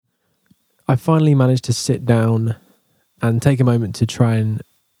I finally managed to sit down and take a moment to try and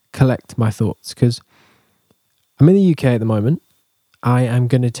collect my thoughts, because I'm in the UK at the moment. I am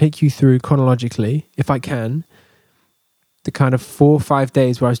going to take you through chronologically, if I can, the kind of 4 or 5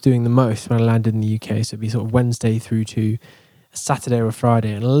 days where I was doing the most when I landed in the UK. So it'd be sort of Wednesday through to Saturday or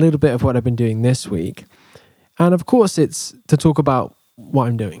Friday, and a little bit of what I've been doing this week. And of course, it's to talk about what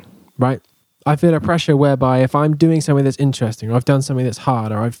I'm doing, right? I feel a pressure whereby if I'm doing something that's interesting, or I've done something that's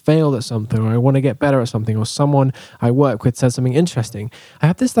hard, or I've failed at something, or I want to get better at something, or someone I work with says something interesting, I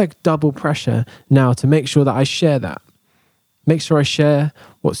have this like double pressure now to make sure that I share that. Make sure I share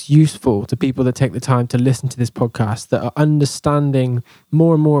what's useful to people that take the time to listen to this podcast, that are understanding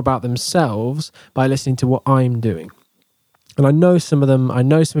more and more about themselves by listening to what I'm doing. And I know some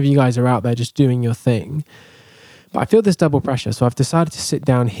of you guys are out there just doing your thing, but I feel this double pressure. So I've decided to sit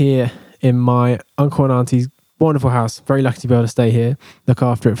down here in my uncle and auntie's wonderful house. Very lucky to be able to stay here, look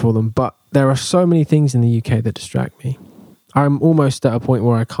after it for them. But there are so many things in the UK that distract me. I'm almost at a point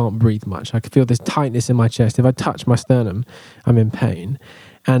where I can't breathe much. I can feel this tightness in my chest. If I touch my sternum, I'm in pain.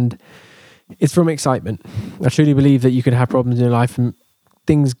 And it's from excitement. I truly believe that you can have problems in your life from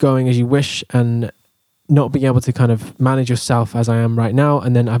things going as you wish and not being able to kind of manage yourself as I am right now.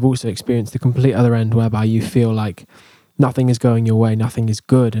 And then I've also experienced the complete other end whereby you feel like nothing is going your way, nothing is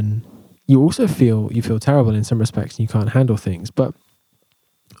good. And you also feel terrible in some respects and you can't handle things. But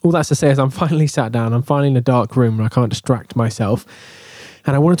all that's to say is I'm finally sat down. I'm finally in a dark room where I can't distract myself.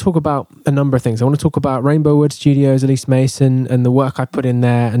 And I want to talk about a number of things. I want to talk about Rainbow Wood Studios, Elise Mason, and the work I put in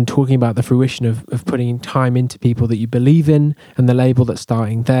there, and talking about the fruition of putting time into people that you believe in, and the label that's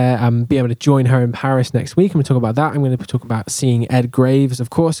starting there. Be able to join her in Paris next week. I'm going to talk about that. I'm going to talk about seeing Ed Graves,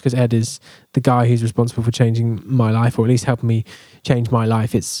 of course, because Ed is the guy who's responsible for changing my life, or at least helping me change my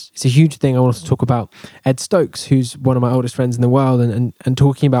life. It's a huge thing. I want to talk about Ed Stokes, who's one of my oldest friends in the world, and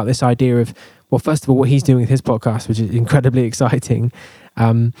talking about this idea of, well, first of all, what he's doing with his podcast, which is incredibly exciting.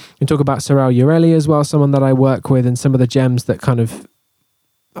 And talk about Sorel Ureli as well, someone that I work with, and some of the gems that kind of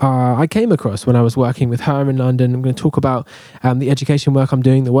I came across when I was working with her in London. I'm going to talk about the education work I'm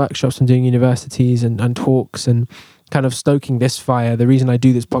doing, the workshops I'm doing, universities and talks, and kind of stoking this fire. The reason I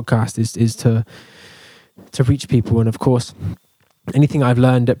do this podcast is to reach people. And of course, anything I've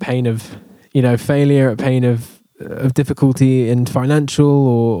learned at pain of, failure, at pain of difficulty in financial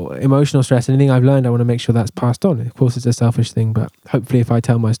or emotional stress, anything I've learned, I want to make sure that's passed on. Of course, it's a selfish thing, but hopefully if I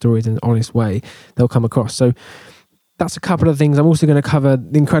tell my stories in an honest way, they'll come across. So that's a couple of things. I'm also going to cover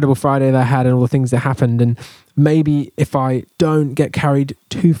the incredible Friday that I had and all the things that happened. And maybe if I don't get carried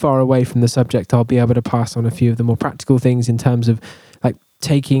too far away from the subject, I'll be able to pass on a few of the more practical things in terms of like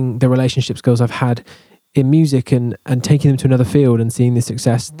taking the relationship skills I've had in music and taking them to another field and seeing the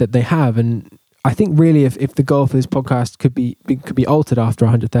success that they have. And I think really if the goal for this podcast could be altered after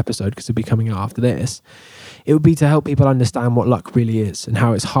 100th episode, because it'll be coming out after this, it would be to help people understand what luck really is, and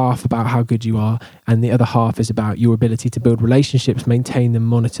how it's half about how good you are and the other half is about your ability to build relationships, maintain them,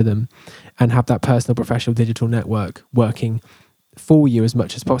 monitor them, and have that personal, professional, digital network working for you as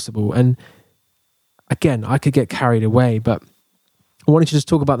much as possible. And again, I could get carried away, but I wanted to just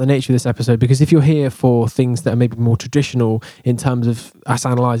talk about the nature of this episode, because if you're here for things that are maybe more traditional in terms of us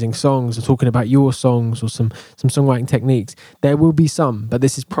analysing songs or talking about your songs or some songwriting techniques, there will be some, but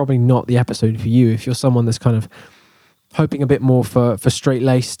this is probably not the episode for you. If you're someone that's kind of hoping a bit more for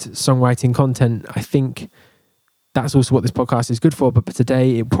straight-laced songwriting content, I think that's also what this podcast is good for. But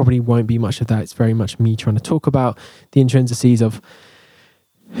today, it probably won't be much of that. It's very much me trying to talk about the intricacies of,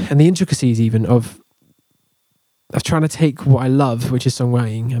 and the intricacies even of trying to take what I love, which is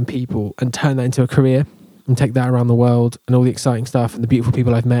songwriting and people, and turn that into a career and take that around the world and all the exciting stuff and the beautiful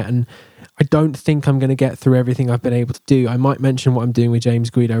people I've met. And I don't think I'm going to get through everything I've been able to do. I might mention what I'm doing with James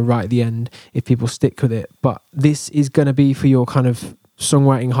Guido right at the end if people stick with it. But this is going to be for your kind of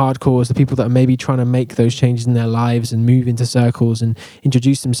songwriting hardcores, the people that are maybe trying to make those changes in their lives and move into circles and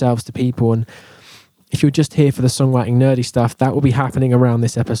introduce themselves to people. And if you're just here for the songwriting nerdy stuff, that will be happening around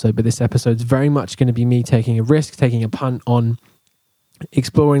this episode. But this episode's very much going to be me taking a risk, taking a punt on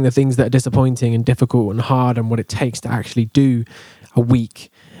exploring the things that are disappointing and difficult and hard, and what it takes to actually do a week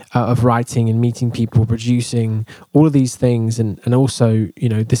of writing and meeting people, producing, all of these things. And also,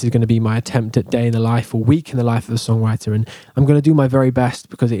 this is going to be my attempt at day in the life or week in the life of a songwriter. And I'm going to do my very best,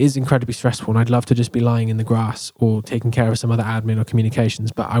 because it is incredibly stressful and I'd love to just be lying in the grass or taking care of some other admin or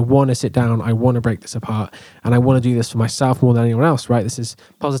communications. But I want to sit down, I want to break this apart, and I want to do this for myself more than anyone else, right? This is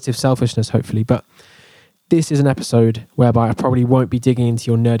positive selfishness, hopefully. But this is an episode whereby I probably won't be digging into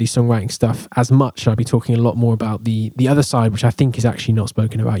your nerdy songwriting stuff as much. I'll be talking a lot more about the other side, which I think is actually not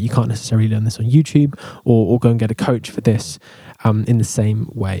spoken about. You can't necessarily learn this on YouTube or go and get a coach for this. in the same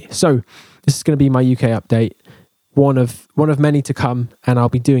way. So this is going to be my UK update. One of many to come, and I'll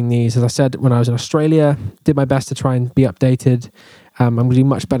be doing these. As I said, when I was in Australia, did my best to try and be updated. I'm going to do a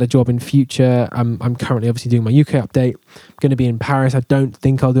much better job in future. I'm currently obviously doing my UK update. I'm going to be in Paris. I don't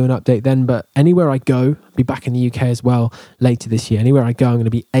think I'll do an update then, but anywhere I go, I'll be back in the UK as well later this year. Anywhere I go, I'm going to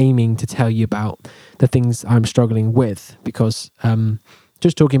be aiming to tell you about the things I'm struggling with, because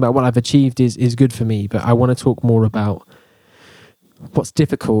just talking about what I've achieved is good for me, but I want to talk more about what's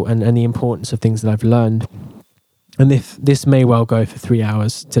difficult and the importance of things that I've learned. And if this may well go for 3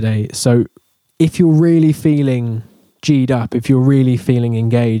 hours today. So if you're really feeling G'd up, if you're really feeling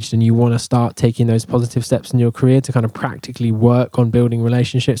engaged and you want to start taking those positive steps in your career to kind of practically work on building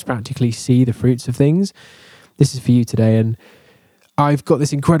relationships, practically see the fruits of things, this is for you today. And I've got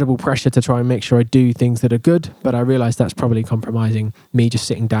this incredible pressure to try and make sure I do things that are good, but I realize that's probably compromising me just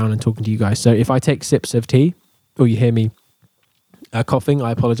sitting down and talking to you guys. So if I take sips of tea or you hear me coughing,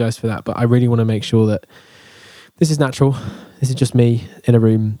 I apologize for that, but I really want to make sure that this is natural. This is just me in a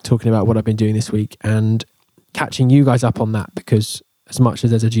room talking about what I've been doing this week and catching you guys up on that, because as much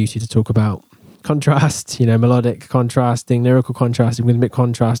as there's a duty to talk about contrast, melodic contrasting, lyrical contrasting, rhythmic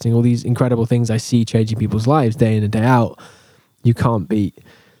contrasting, all these incredible things I see changing people's lives day in and day out, you can't beat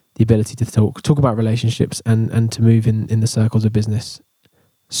the ability to talk about relationships and to move in the circles of business.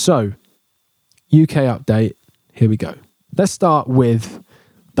 So, UK update, here we go. Let's start with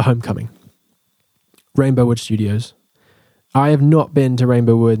the homecoming. Rainbow Wood Studios. I have not been to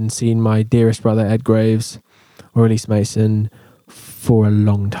Rainbow Wood and seen my dearest brother Ed Graves or Elise Mason for a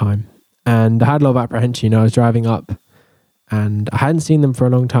long time. And I had a lot of apprehension. I was driving up and I hadn't seen them for a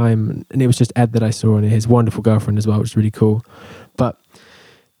long time. And it was just Ed that I saw and his wonderful girlfriend as well, which is really cool. But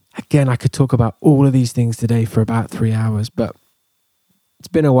again, I could talk about all of these things today for about 3 hours. But it's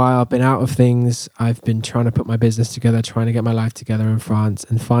been a while. I've been out of things. I've been trying to put my business together, trying to get my life together in France.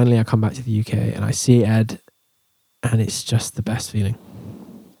 And finally, I come back to the UK and I see Ed, and it's just the best feeling.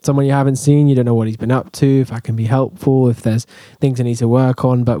 Someone you haven't seen, you don't know what he's been up to, if I can be helpful, if there's things I need to work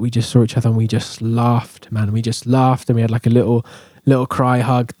on. But we just saw each other and we just laughed, man. We just laughed and we had like a little cry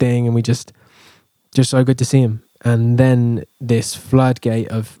hug thing, and we just so good to see him. And then this floodgate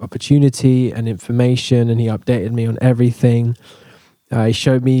of opportunity and information, and he updated me on everything. He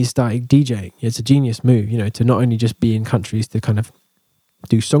showed me he started DJing. It's a genius move, to not only just be in countries to kind of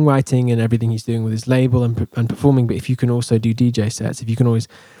do songwriting and everything he's doing with his label and performing, but if you can also do DJ sets, if you can always,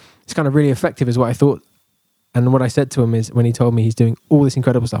 it's kind of really effective is what I thought. And what I said to him is, when he told me he's doing all this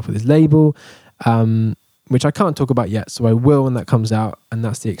incredible stuff with his label, which I can't talk about yet, so I will when that comes out. And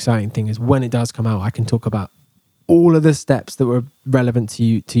that's the exciting thing, is when it does come out, I can talk about all of the steps that were relevant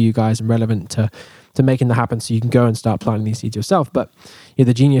to you guys and relevant to making that happen, so you can go and start planting these seeds yourself. But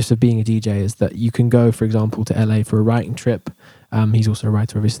the genius of being a DJ is that you can go, for example, to LA for a writing trip. He's also a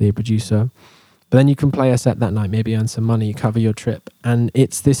writer, obviously a producer. But then you can play a set that night, maybe earn some money, cover your trip. And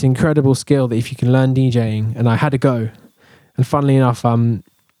it's this incredible skill that if you can learn DJing, and I had to go. And funnily enough,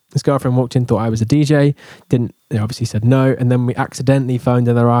 this girlfriend walked in, thought I was a DJ, obviously said no. And then we accidentally found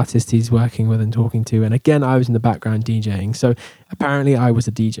another artist he's working with and talking to. And again, I was in the background DJing. So apparently I was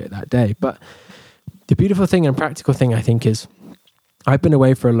a DJ that day. But the beautiful thing and practical thing, I think, is I've been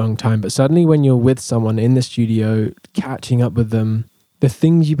away for a long time, but suddenly when you're with someone in the studio, catching up with them, the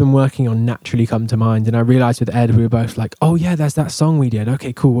things you've been working on naturally come to mind. And I realized with Ed, we were both like, oh yeah, there's that song we did.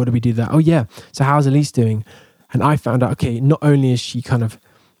 Okay, cool. What do we do that? Oh yeah. So how's Elise doing? And I found out, okay, not only is she kind of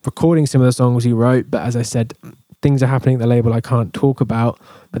recording some of the songs he wrote, but as I said, things are happening at the label I can't talk about,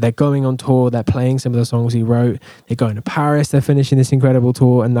 but they're going on tour, they're playing some of the songs he wrote, they're going to Paris, they're finishing this incredible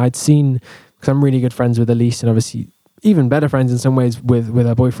tour. And I'd seen, because I'm really good friends with Elise, and obviously even better friends in some ways with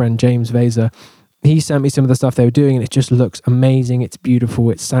her boyfriend, James Vaser. He sent me some of the stuff they were doing, and it just looks amazing. It's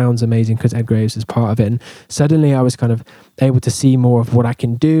beautiful. It sounds amazing because Ed Graves is part of it. And suddenly I was kind of able to see more of what I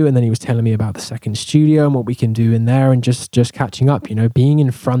can do. And then he was telling me about the second studio and what we can do in there, and just catching up, being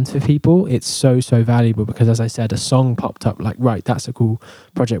in front of people. It's so valuable, because as I said, a song popped up like, right, that's a cool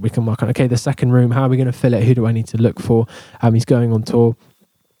project we can work on. Okay, the second room, how are we going to fill it? Who do I need to look for? He's going on tour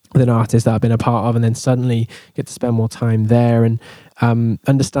with an artist that I've been a part of, and then suddenly get to spend more time there and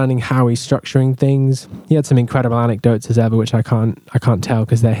understanding how he's structuring things. He had some incredible anecdotes as ever, which I can't tell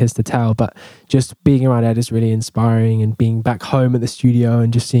because they're his to tell, but just being around Ed is really inspiring, and being back home at the studio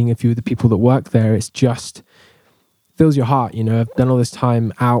and just seeing a few of the people that work there, it's just fills your heart. I've done all this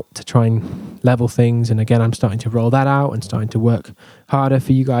time out to try and level things, and again, I'm starting to roll that out and starting to work harder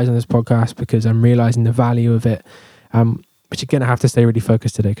for you guys on this podcast, because I'm realizing the value of it. Which again, I have to stay really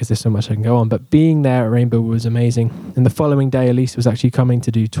focused today because there's so much I can go on. But being there at Rainbow was amazing. And the following day, Elise was actually coming to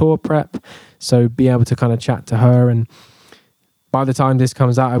do tour prep. So be able to kind of chat to her. And by the time this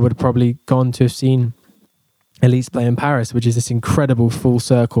comes out, I would have probably gone to have seen Elise play in Paris, which is this incredible full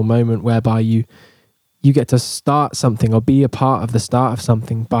circle moment whereby you get to start something or be a part of the start of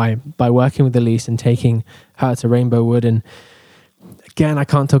something by working with Elise and taking her to Rainbow Wood. And again, I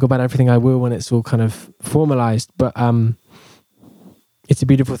can't talk about everything. I will when it's all kind of formalized, but it's a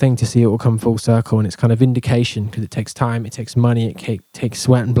beautiful thing to see it all come full circle. And it's kind of vindication, because it takes time, it takes money, it takes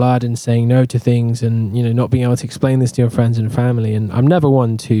sweat and blood, and saying no to things, and not being able to explain this to your friends and family. And I'm never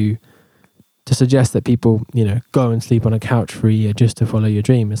one to suggest that people go and sleep on a couch for a year just to follow your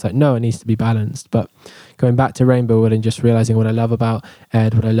dream. It's like, no, it needs to be balanced. But going back to Rainbow Wood and just realizing what I love about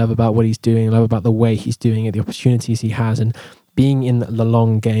Ed, what I love about what he's doing, I love about the way he's doing it, the opportunities he has, and being in the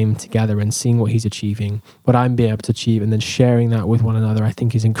long game together and seeing what he's achieving, what I'm being able to achieve, and then sharing that with one another, I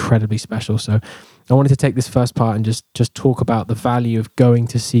think is incredibly special. So I wanted to take this first part and just talk about the value of going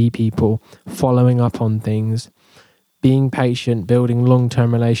to see people, following up on things, being patient, building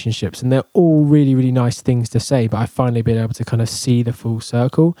long-term relationships. And they're all really, really nice things to say, but I've finally been able to kind of see the full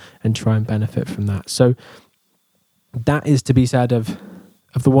circle and try and benefit from that. So that is to be said of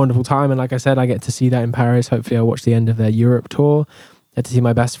the wonderful time. And like I said, I get to see that in Paris. Hopefully I'll watch the end of their Europe tour. I get to see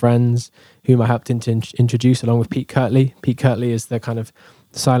my best friends, whom I helped introduce along with Pete Kirtley. Pete Kirtley is the kind of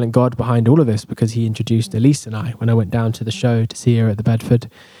silent god behind all of this, because he introduced Elise and I when I went down to the show to see her at the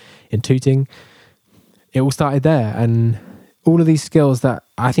Bedford in Tooting. It all started there, and all of these skills that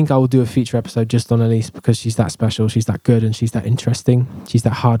I think I will do a feature episode just on Elise, because she's that special, she's that good, and she's that interesting, she's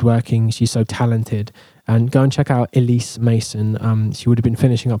that hardworking, she's so talented. And go and check out Elise Mason. She would have been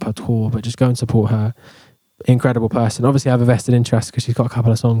finishing up her tour, but just go and support her. Incredible person. Obviously I have a vested interest because she's got a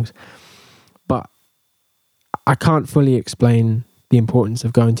couple of songs, but I can't fully explain the importance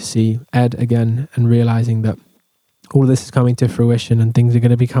of going to see Ed again and realizing that all of this is coming to fruition and things are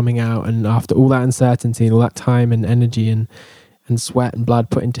going to be coming out. And after all that uncertainty and all that time and energy and sweat and blood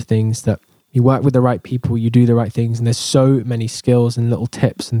put into things, that you work with the right people, you do the right things. And there's so many skills and little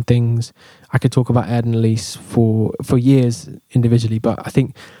tips and things. I could talk about Ed and Elise for years individually, but I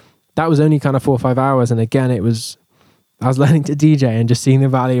think that was only kind of 4 or 5 hours. And again, I was learning to DJ and just seeing the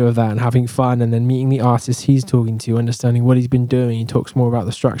value of that and having fun, and then meeting the artists he's talking to, understanding what he's been doing. He talks more about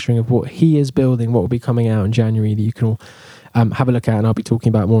the structuring of what he is building, what will be coming out in January that you can all have a look at, and I'll be talking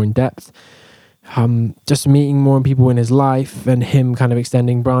about more in depth. Just meeting more people in his life and him kind of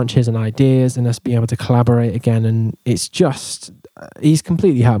extending branches and ideas and us being able to collaborate again. And it's just, he's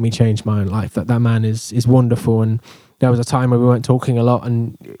completely helped me change my own life. That man is wonderful. And there was a time where we weren't talking a lot,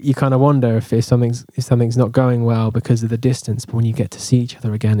 and you kind of wonder if something's not going well because of the distance. But when you get to see each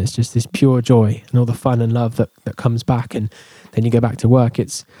other again, it's just this pure joy and all the fun and love that comes back. And then you go back to work.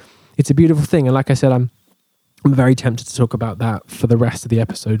 It's a beautiful thing. And like I said, I'm very tempted to talk about that for the rest of the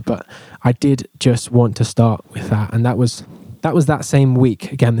episode, but I did just want to start with that. And that was that same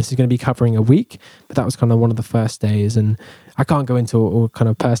week. Again, this is going to be covering a week, but that was kind of one of the first days. And I can't go into all kind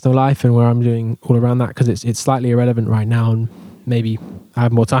of personal life and where I'm doing all around that, because it's slightly irrelevant right now. And maybe I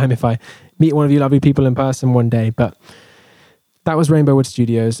have more time if I meet one of you lovely people in person one day. But that was Rainbow Wood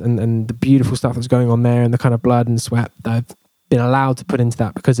Studios and the beautiful stuff that's going on there, and the kind of blood and sweat that I've been allowed to put into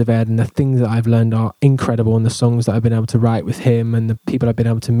that because of Ed. And the things that I've learned are incredible, and the songs that I've been able to write with him and the people I've been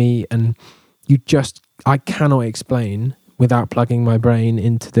able to meet. And I cannot explain without plugging my brain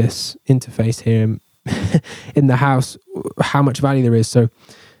into this interface here in the house how much value there is. So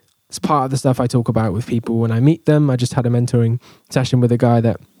it's part of the stuff I talk about with people when I meet them. I just had a mentoring session with a guy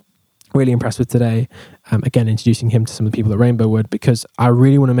that I'm really impressed with today. Again, introducing him to some of the people at Rainbow Wood, because I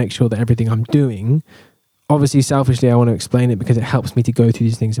really want to make sure that everything I'm doing, obviously selfishly I want to explain it because it helps me to go through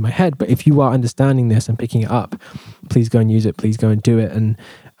these things in my head. But if you are understanding this and picking it up, please go and use it. Please go and do it. And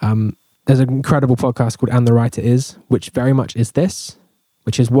there's an incredible podcast called And the Writer Is, which very much is this,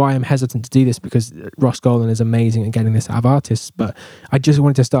 which is why I'm hesitant to do this, because Ross Golan is amazing at getting this out of artists. But I just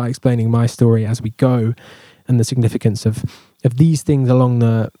wanted to start explaining my story as we go, and the significance of these things along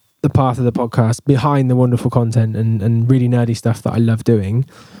the path of the podcast, behind the wonderful content and really nerdy stuff that I love doing.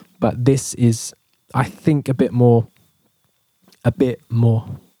 But this is, I think, a bit more,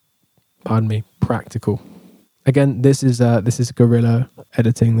 pardon me, practical. Again, this is guerrilla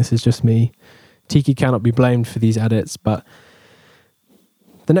editing. This is just me. Tiki cannot be blamed for these edits. But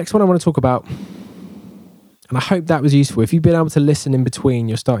the next one I want to talk about, and I hope that was useful. If you've been able to listen in between,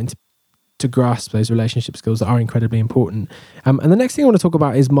 you're starting to grasp those relationship skills that are incredibly important. And the next thing I want to talk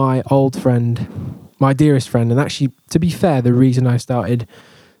about is my old friend, my dearest friend. And actually, to be fair, the reason I started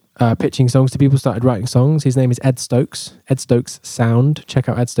pitching songs to people, started writing songs, his name is Ed Stokes. Ed Stokes Sound. Check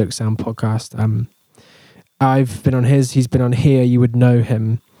out Ed Stokes Sound podcast. I've been on his, he's been on here, you would know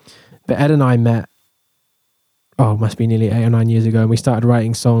him. But Ed and I met must be nearly 8 or 9 years ago. And we started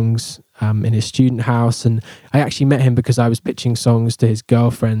writing songs in his student house. And I actually met him because I was pitching songs to his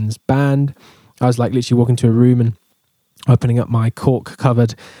girlfriend's band. I was like literally walking to a room and opening up my cork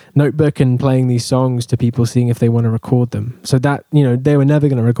covered notebook and playing these songs to people, seeing if they want to record them. So that, they were never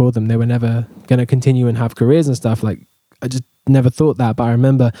going to record them. They were never going to continue and have careers and stuff. Like, I just never thought that. But I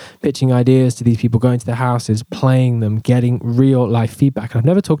remember pitching ideas to these people, going to their houses, playing them, getting real life feedback. And I've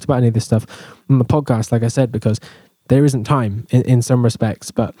never talked about any of this stuff on the podcast, like I said, because there isn't time in some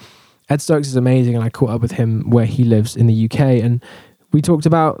respects. But Ed Stokes is amazing. And I caught up with him where he lives in the UK. And we talked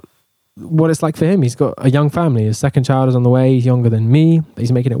about what it's like for him. He's got a young family. His second child is on the way. He's younger than me, but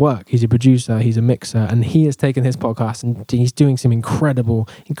he's making it work. He's a producer. He's a mixer. And he has taken his podcast and he's doing some incredible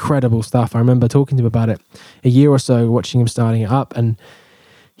stuff. I remember talking to him about it a year or so, watching him starting it up. And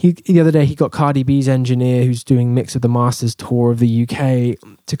the other day, he got Cardi B's engineer, who's doing Mix of the Masters tour of the UK,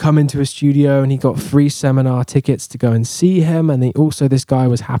 to come into a studio, and he got free seminar tickets to go and see him. And this guy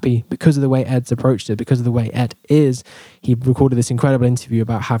was happy because of the way Ed's approached it, because of the way Ed is. He recorded this incredible interview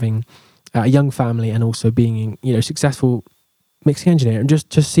about having a young family and also being, successful mixing engineer. And just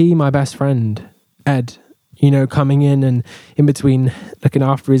to see my best friend, Ed, coming in and in between looking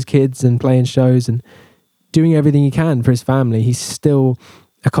after his kids and playing shows and doing everything he can for his family. He's still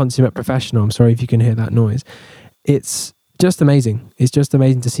a consummate professional. I'm sorry if you can hear that noise. It's just amazing. It's just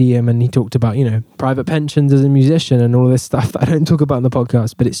amazing to see him. And he talked about, private pensions as a musician and all of this stuff that I don't talk about in the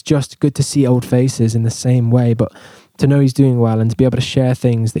podcast, but it's just good to see old faces in the same way, but to know he's doing well and to be able to share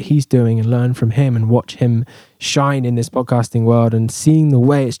things that he's doing and learn from him and watch him shine in this podcasting world and seeing the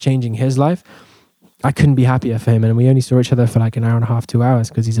way it's changing his life. I couldn't be happier for him. And we only saw each other for like an hour and a half, 2 hours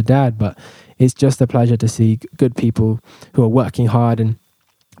because he's a dad, but it's just a pleasure to see good people who are working hard and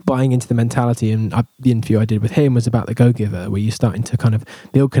buying into the mentality. And the interview I did with him was about the go-giver, where you're starting to kind of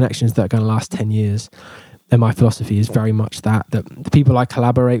build connections that are going to last 10 years. And my philosophy is very much that the people I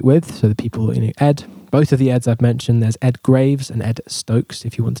collaborate with, so the people, Ed, both of the Eds I've mentioned, there's Ed Graves and Ed Stokes,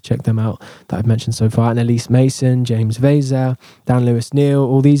 if you want to check them out, that I've mentioned so far, and Elise Mason, James Vazer, Dan Lewis Neal,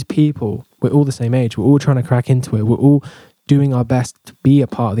 all these people, we're all the same age. We're all trying to crack into it. We're all doing our best to be a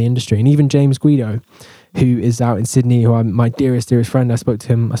part of the industry. And even James Guido, who is out in Sydney, who I'm my dearest friend. I've spoken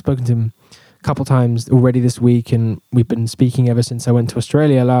to him a couple times already this week, and we've been speaking ever since I went to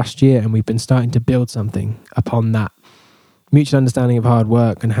Australia last year, and we've been starting to build something upon that mutual understanding of hard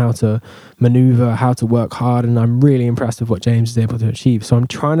work and how to maneuver, how to work hard. And I'm really impressed with what James is able to achieve. So I'm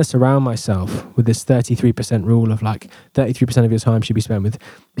trying to surround myself with this 33% rule of like 33% of your time should be spent with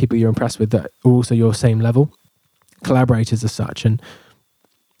people you're impressed with that are also your same level, collaborators as such. And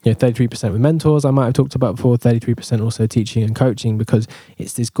 33% with mentors, I might have talked about before, 33% also teaching and coaching, because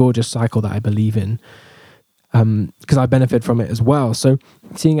it's this gorgeous cycle that I believe in, because I benefit from it as well. So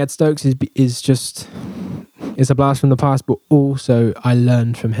seeing Ed Stokes is just, it's a blast from the past, but also I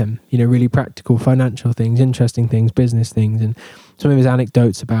learned from him, really practical financial things, interesting things, business things, and some of his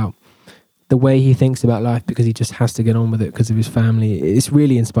anecdotes about the way he thinks about life, because he just has to get on with it because of his family. It's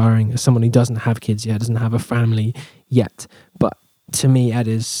really inspiring as someone who doesn't have kids yet, doesn't have a family yet, but to me, Ed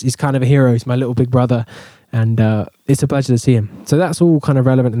is kind of a hero. He's my little big brother, and it's a pleasure to see him. So that's all kind of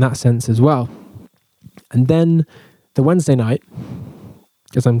relevant in that sense as well. And then the Wednesday night,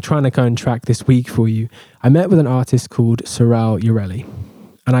 because I'm trying to go and track this week for you, I met with an artist called Sorel Ureli,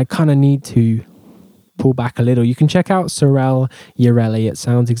 and I kind of need to pull back a little. You can check out Sorel Ureli. It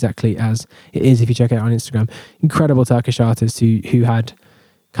sounds exactly as it is if you check it out on Instagram. Incredible Turkish artist who had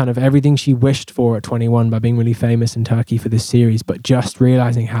kind of everything she wished for at 21 by being really famous in Turkey for this series, but just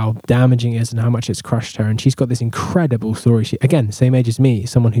realizing how damaging it is and how much it's crushed her. And she's got this incredible story. She, again, same age as me,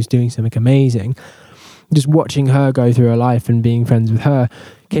 someone who's doing something amazing. Just watching her go through her life and being friends with her,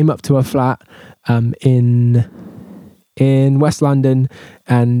 came up to her flat in West London,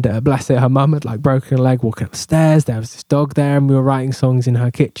 and bless it, her mum had like broken a leg walking upstairs. There was this dog there, and we were writing songs in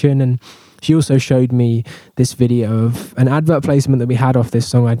her kitchen. And she also showed me this video of an advert placement that we had off this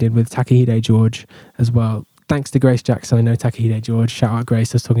song I did with Takahide George as well. Thanks to Grace Jackson. I know Takahide George. Shout out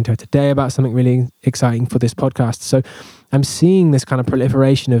Grace. I was talking to her today about something really exciting for this podcast. So I'm seeing this kind of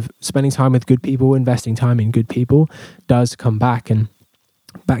proliferation of spending time with good people, investing time in good people does come back. And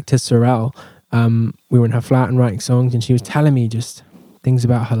back to Sorel, we were in her flat and writing songs, and she was telling me just things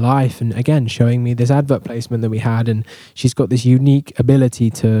about her life, and again showing me this advert placement that we had. And she's got this unique ability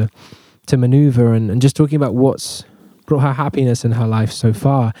to maneuver and just talking about what's brought her happiness in her life so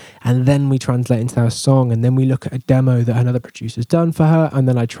far. And then we translate into our song, and then we look at a demo that another producer's done for her, and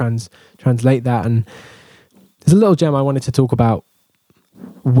then I translate that. And there's a little gem I wanted to talk about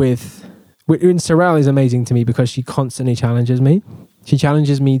with Sorel is amazing to me because she constantly challenges me. She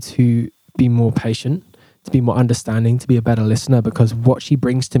challenges me to be more patient, to be more understanding, to be a better listener, because what she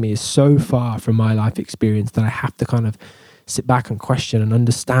brings to me is so far from my life experience that I have to kind of sit back and question and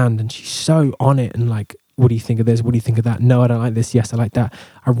understand. And she's so on it and like, what do you think of this? What do you think of that? No, I don't like this. Yes, I like that.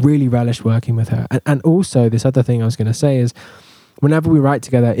 I really relish working with her. And also this other thing I was going to say is whenever we write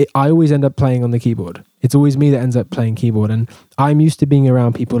together, I always end up playing on the keyboard. It's always me that ends up playing keyboard. And I'm used to being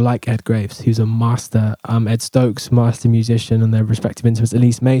around people like Ed Graves, who's a master, Ed Stokes, master musician on their respective instruments,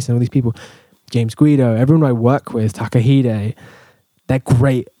 Elise Mason, all these people, James Guido, everyone I work with, Takahide, they're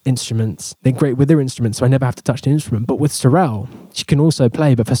great instruments. They're great with their instruments, so I never have to touch the instrument. But with Sorel, she can also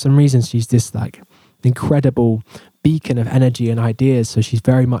play, but for some reason she's this like incredible beacon of energy and ideas. So she's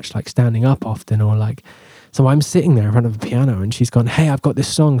very much like standing up often, or like, so I'm sitting there in front of a piano and she's gone, hey, I've got this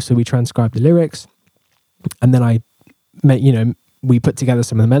song. So we transcribe the lyrics and then I make, we put together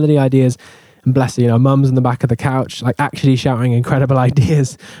some of the melody ideas, and bless her, mum's in the back of the couch, like actually shouting incredible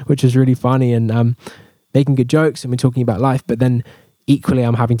ideas, which is really funny, and making good jokes, and we're talking about life. But then equally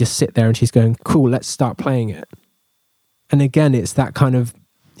I'm having to sit there and she's going, cool, let's start playing it. And again, it's that kind of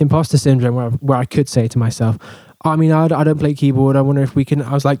imposter syndrome where I could say to myself, I don't play keyboard. I wonder if we can.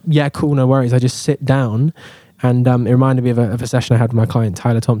 I was like, yeah, cool, no worries. I just sit down. And it reminded me of a session I had with my client,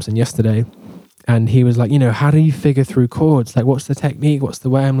 Tyler Thompson, yesterday. And he was like, how do you figure through chords? Like, what's the technique? What's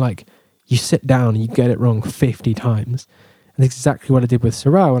the way? I'm like, you sit down and you get it wrong 50 times. And that's exactly what I did with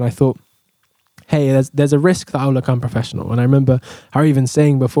Sorel. And I thought, hey, there's a risk that I'll look unprofessional. And I remember her even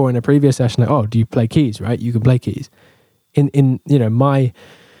saying before in a previous session, like, oh, do you play keys, right? You can play keys.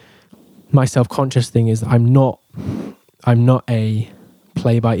 My self-conscious thing is I'm not a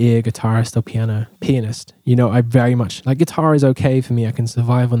play-by-ear guitarist or pianist. I very much, like, guitar is okay for me. I can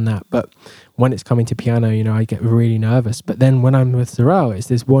survive on that. But when it's coming to piano, I get really nervous. But then when I'm with Sorel, it's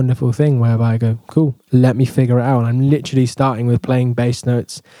this wonderful thing whereby I go, cool, let me figure it out. And I'm literally starting with playing bass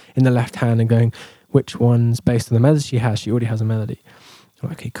notes in the left hand and going, which one's based on the melody she has? She already has a melody. I'm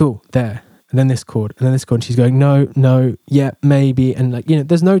like, okay, cool, there. And then this chord, and then this chord. And she's going, no, yeah, maybe. And like,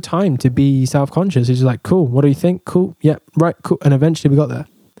 there's no time to be self-conscious. It's just like, cool, what do you think? Cool, yeah, right, cool. And eventually we got there.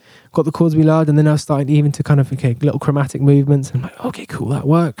 Got the chords we loved, and then I started even to kind of, little chromatic movements. And I'm like, okay, cool, that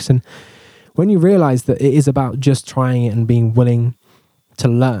works. And when you realize that it is about just trying it and being willing to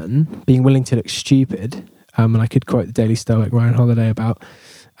learn, being willing to look stupid, and I could quote the Daily Stoic, Ryan Holiday, about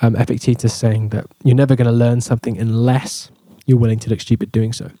Epictetus saying that you're never going to learn something unless you're willing to look stupid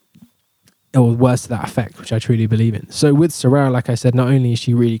doing so. Or words to that effect, which I truly believe in. So with Sorel, like I said, not only is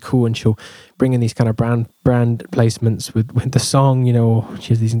she really cool and she'll bring in these kind of brand placements with the song, she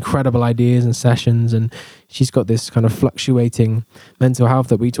has these incredible ideas and sessions, and she's got this kind of fluctuating mental health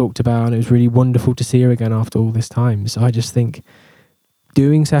that we talked about, and it was really wonderful to see her again after all this time. So I just think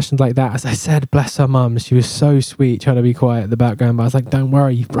doing sessions like that, as I said, bless her mum, she was so sweet, trying to be quiet in the background, but I was like, don't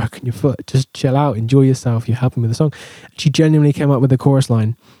worry, you've broken your foot, just chill out, enjoy yourself, you're helping with the song. And she genuinely came up with the chorus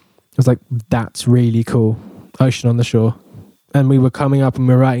line. I was like, that's really cool. Ocean on the shore. And we were coming up and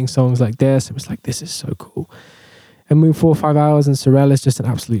we were writing songs like this. It was like, this is so cool. And we were 4 or 5 hours, and Sorel is just an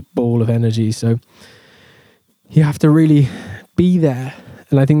absolute ball of energy. So you have to really be there.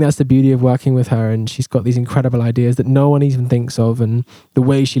 And I think that's the beauty of working with her. And she's got these incredible ideas that no one even thinks of. And the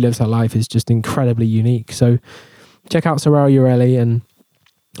way she lives her life is just incredibly unique. So check out Sorel Ureli, and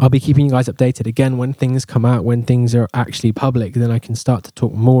I'll be keeping you guys updated again when things come out, when things are actually public. Then I can start to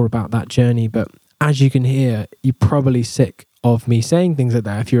talk more about that journey. But as you can hear, you're probably sick of me saying things like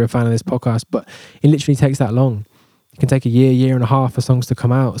that if you're a fan of this podcast. But it literally takes that long. It can take a year and a half for songs to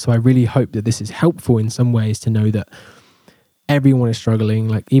come out. So I really hope that this is helpful in some ways to know that everyone is struggling.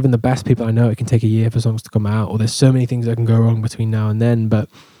 Like even the best people I know, it can take a year for songs to come out, or there's so many things that can go wrong between now and then. But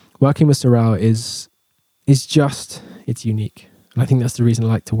working with Sorel is just, it's unique. And I think that's the reason I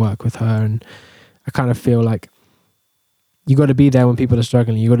like to work with her. And I kind of feel like you got to be there when people are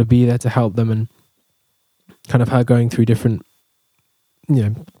struggling. You got to be there to help them. And kind of her going through different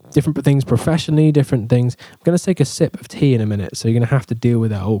things professionally, different things. I'm going to take a sip of tea in a minute, so you're going to have to deal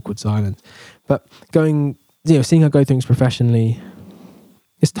with that awkward silence. But seeing her go through things professionally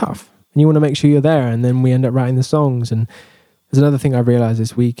is tough. And you want to make sure you're there. And then we end up writing the songs. And there's another thing I realized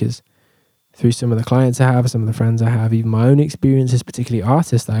this week is, through some of the clients I have, some of the friends I have, even my own experiences, particularly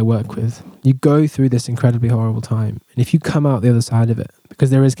artists that I work with, you go through this incredibly horrible time. And if you come out the other side of it, because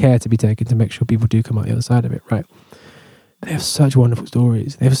there is care to be taken to make sure people do come out the other side of it, right? They have such wonderful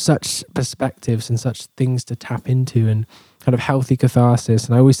stories. They have such perspectives and such things to tap into, and kind of healthy catharsis.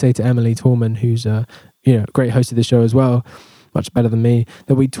 And I always say to Emily Torman, who's a great host of the show as well, much better than me,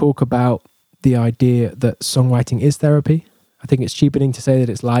 that we talk about the idea that songwriting is therapy. I think it's cheapening to say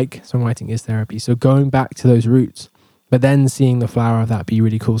that it's like songwriting is therapy. So going back to those roots, but then seeing the flower of that be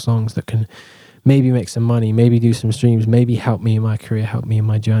really cool songs that can maybe make some money, maybe do some streams, maybe help me in my career, help me in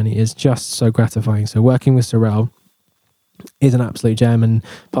my journey is just so gratifying. So working with Sorel is an absolute gem, and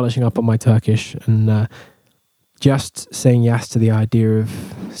polishing up on my Turkish and just saying yes to the idea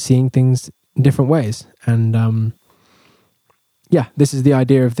of seeing things in different ways. And this is the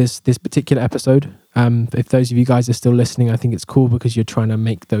idea of this particular episode. If those of you guys are still listening, I think it's cool because you're trying to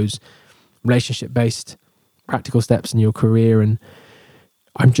make those relationship-based practical steps in your career. And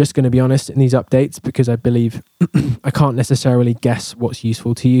I'm just going to be honest in these updates because I believe I can't necessarily guess what's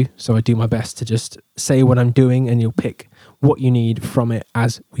useful to you. So I do my best to just say what I'm doing and you'll pick what you need from it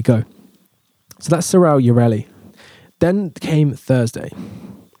as we go. So that's Sorel Ureli. Then came Thursday.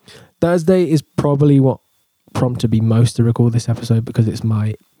 Thursday is probably what prompted me most to record this episode because it's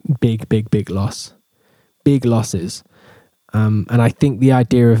my big loss. Big losses. And I think the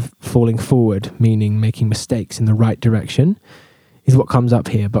idea of falling forward, meaning making mistakes in the right direction, is what comes up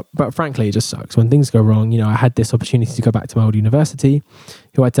here. But frankly, it just sucks. When things go wrong, I had this opportunity to go back to my old university,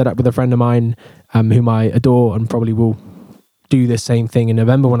 who I'd set up with a friend of mine, whom I adore and probably will do the same thing in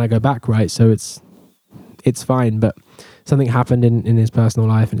November when I go back, right? So it's fine. But something happened in his personal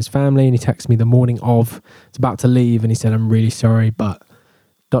life and his family, and he texted me the morning of, it's about to leave, and he said, "I'm really sorry, but ...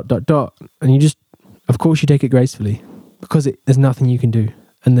 And you just, of course you take it gracefully, because there's nothing you can do,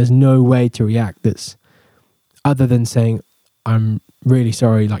 and there's no way to react that's other than saying, "I'm really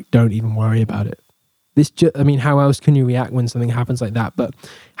sorry, like, don't even worry about it." How else can you react when something happens like that? But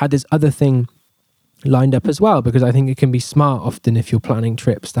had this other thing lined up as well, because I think it can be smart often if you're planning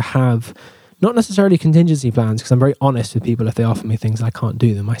trips to have not necessarily contingency plans, because I'm very honest with people. If they offer me things, I can't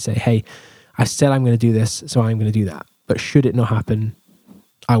do them. I say, hey, I said I'm going to do this, so I'm going to do that. But should it not happen,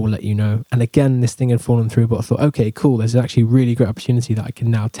 I will let you know. And again, this thing had fallen through, but I thought, okay, cool. There's actually a really great opportunity that I can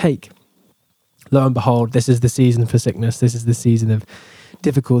now take. Lo and behold, this is the season for sickness. This is the season of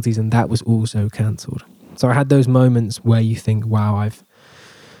difficulties, and that was also cancelled. So I had those moments where you think, wow, I've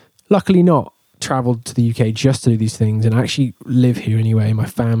luckily not traveled to the UK just to do these things, and I actually live here anyway. My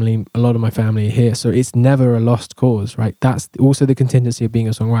family, a lot of my family are here, so it's never a lost cause, right? That's also the contingency of being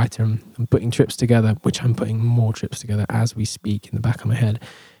a songwriter. I'm putting trips together, which I'm putting more trips together as we speak in the back of my head,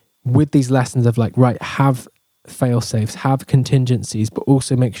 with these lessons of like, right, have fail safes, have contingencies, but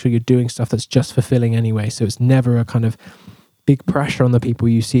also make sure you're doing stuff that's just fulfilling anyway. So it's never a kind of big pressure on the people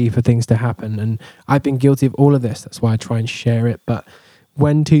you see for things to happen. And I've been guilty of all of this. That's why I try and share it. But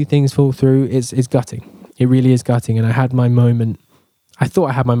when two things fall through, it's gutting. It really is gutting. And I had my moment. I thought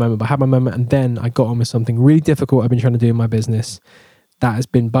I had my moment, but I had my moment, and then I got on with something really difficult I've been trying to do in my business that has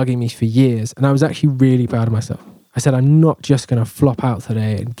been bugging me for years. And I was actually really proud of myself. I said, I'm not just going to flop out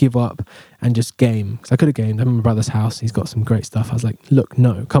today and give up and just game. Because I could have gamed. I'm in my brother's house. He's got some great stuff. I was like, look,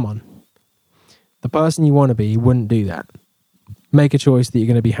 no, come on. The person you want to be wouldn't do that. Make a choice that you're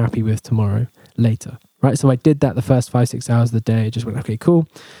going to be happy with tomorrow, later. Right? So I did that the first 5-6 hours of the day. I just went, okay, cool.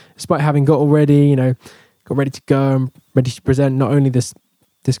 Despite having got already, got ready to go and ready to present not only this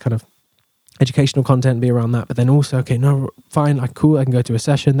kind of educational content be around that, but then also, okay, no, fine, cool, I can go to a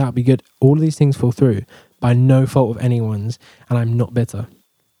session, that'll be good. All of these things fall through by no fault of anyone's, and I'm not bitter.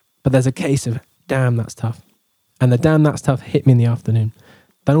 But there's a case of, damn, that's tough. And the damn, that's tough hit me in the afternoon.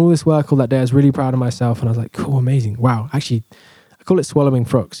 Done all this work all that day, I was really proud of myself, and I was like, cool, amazing, wow. Actually, I call it swallowing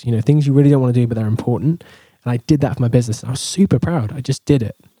frogs, things you really don't want to do, but they're important. And I did that for my business, and I was super proud. I just did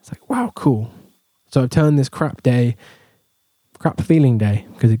it. It's like, wow, cool. So I've turned this crap feeling day,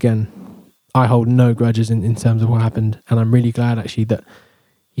 because again, I hold no grudges in terms of what happened. And I'm really glad actually that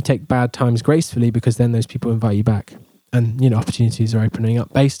you take bad times gracefully, because then those people invite you back, and opportunities are opening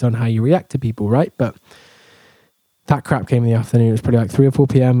up based on how you react to people, right? But that crap came in the afternoon. It was probably like 3 or 4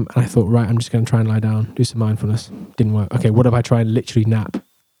 p.m. and I thought, right, I'm just going to try and lie down, do some mindfulness. Didn't work. Okay, what if I try and literally nap?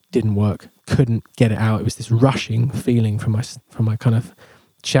 Didn't work. Couldn't get it out. It was this rushing feeling from my kind of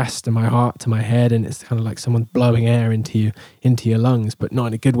chest and my heart to my head, and it's kind of like someone blowing air into your lungs, but not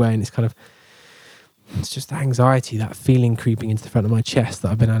in a good way. And it's just the anxiety, that feeling creeping into the front of my chest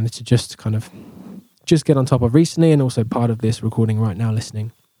that I've been able to just get on top of recently, and also part of this recording right now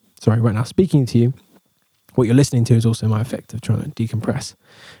speaking to you. What you're listening to is also my effect of trying to decompress.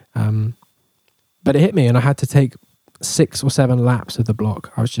 But it hit me, and I had to take 6 or 7 laps of the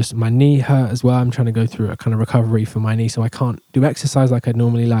block. My knee hurt as well. I'm trying to go through a kind of recovery for my knee, so I can't do exercise like I'd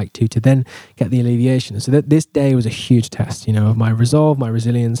normally like to then get the alleviation. So this day was a huge test, of my resolve, my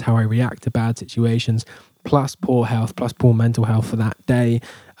resilience, how I react to bad situations, plus poor health, plus poor mental health for that day,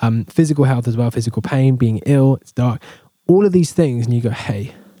 physical health as well, physical pain, being ill, it's dark, all of these things. And you go,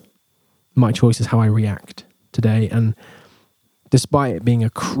 hey, my choice is how I react today. And despite it being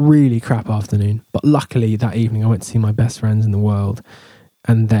a really crap afternoon, but luckily that evening I went to see my best friends in the world,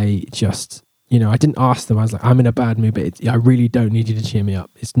 and they just I didn't ask them. I was like, I'm in a bad mood, but I really don't need you to cheer me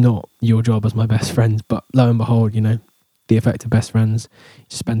up. It's not your job as my best friends. But lo and behold, the effect of best friends,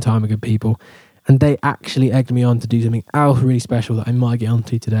 you spend time with good people. And they actually egged me on to do something else really special that I might get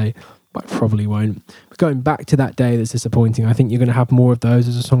onto today, but I probably won't. But going back to that day that's disappointing, I think you're going to have more of those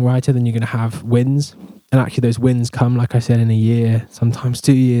as a songwriter than you're going to have wins. And actually those wins come, like I said, in a year, sometimes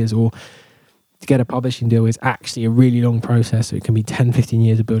 2 years, or to get a publishing deal is actually a really long process. So it can be 10, 15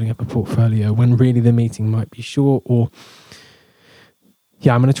 years of building up a portfolio when really the meeting might be short. Or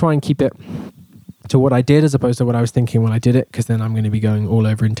I'm going to try and keep it to what I did as opposed to what I was thinking when I did it, because then I'm going to be going all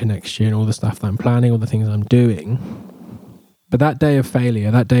over into next year and all the stuff that I'm planning, all the things I'm doing. But that day of failure,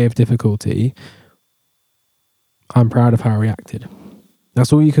 that day of difficulty, I'm proud of how I reacted.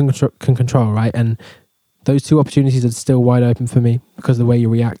 That's all you can control, right? And those 2 opportunities are still wide open for me because of the way you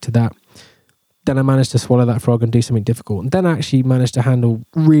react to that. Then I managed to swallow that frog and do something difficult. And then I actually managed to handle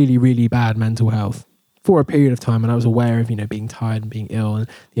really, really bad mental health for a period of time. And I was aware of, being tired and being ill and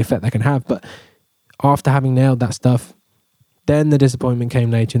the effect that can have. But after having nailed that stuff, then the disappointment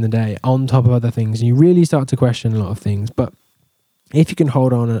came later in the day on top of other things. And you really start to question a lot of things. But if you can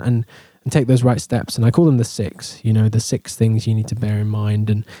hold on and take those right steps, and I call them the 6, the 6 things you need to bear in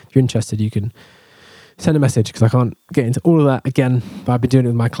mind. And if you're interested, you can send a message, because I can't get into all of that again, but I've been doing it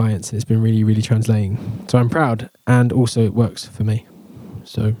with my clients and it's been really, really translating. So I'm proud, and also it works for me.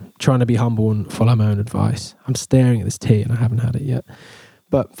 So trying to be humble and follow my own advice. I'm staring at this tea and I haven't had it yet.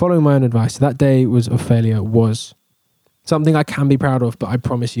 But following my own advice, that day of failure was something I can be proud of, but I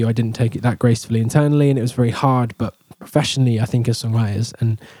promise you I didn't take it that gracefully internally, and it was very hard, but professionally, I think, as songwriters.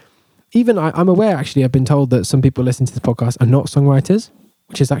 And even I'm aware, actually, I've been told that some people listening to this podcast are not songwriters,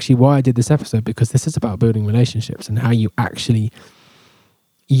 which is actually why I did this episode, because this is about building relationships and how you actually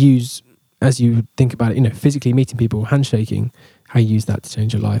use, as you think about it, physically meeting people, handshaking, how you use that to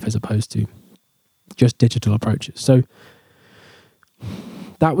change your life as opposed to just digital approaches. So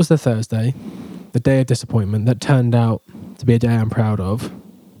that was the Thursday, the day of disappointment that turned out to be a day I'm proud of.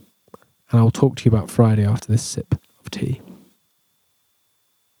 And I'll talk to you about Friday after this sip of tea.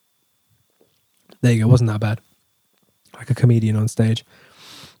 There you go, wasn't that bad? Like a comedian on stage.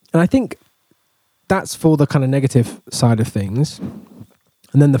 And I think that's for the kind of negative side of things.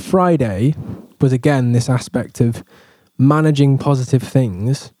 And then the Friday was, again, this aspect of managing positive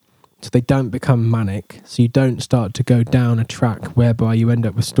things so they don't become manic, so you don't start to go down a track whereby you end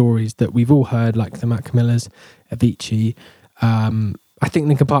up with stories that we've all heard, like the Mac Millers, Avicii. I think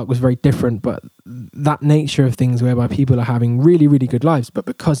Linkin Park was very different, but that nature of things whereby people are having really, really good lives, but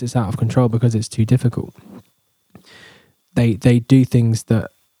because it's out of control, because it's too difficult, they do things that,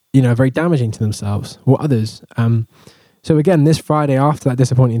 are very damaging to themselves or others. So again, this Friday after that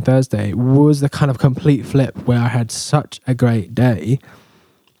disappointing Thursday was the kind of complete flip where I had such a great day.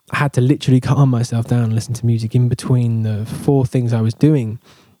 I had to literally calm myself down and listen to music in between the 4 things I was doing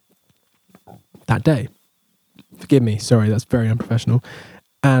that day. Forgive me, sorry, that's very unprofessional.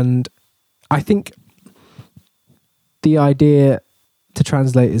 And I think the idea to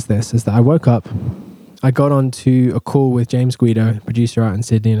translate is that I woke up, I got onto a call with James Guido, producer out in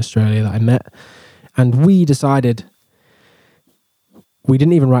Sydney in Australia that I met, and we decided, we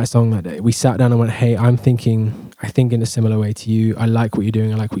didn't even write a song that day. We sat down and went, hey, I think in a similar way to you. I like what you're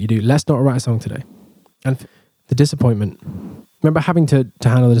doing. I like what you do. Let's not write a song today. And the disappointment, remember having to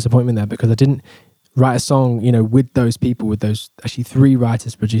handle the disappointment there because I didn't write a song, with those people, with those actually 3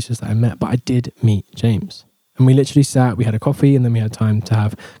 writers, producers that I met, but I did meet James. And we literally sat, we had a coffee, and then we had time to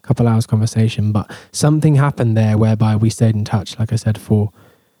have a couple hours conversation. But something happened there whereby we stayed in touch, like I said, for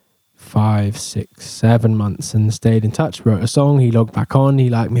 5, 6, 7 months and stayed in touch, wrote a song, he logged back on, he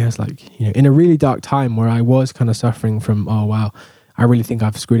liked me. I was like, in a really dark time where I was kind of suffering from, oh wow, I really think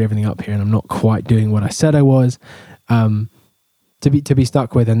I've screwed everything up here and I'm not quite doing what I said I was, to be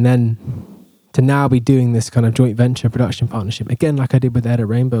stuck with, and then to now be doing this kind of joint venture production partnership, again, like I did with Ed at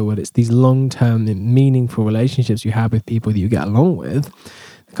Rainbow, where it's these long-term meaningful relationships you have with people that you get along with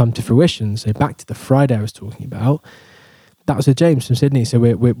that come to fruition. So back to the Friday I was talking about, that was with James from Sydney. So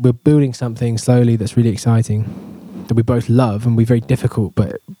we're building something slowly that's really exciting, that we both love and be very difficult,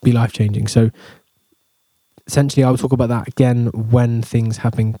 but be life-changing. So essentially, I'll talk about that again when things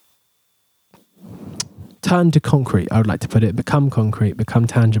have been turned to concrete, I would like to put it, become concrete, become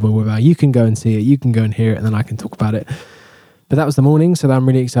tangible, where you can go and see it, you can go and hear it, and then I can talk about it. But that was the morning, so I'm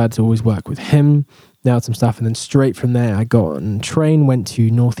really excited to always work with him, nailed some stuff, and then straight from there, I got on a train, went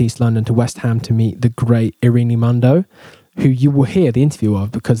to northeast London to West Ham to meet the great Irene Mundo, who you will hear the interview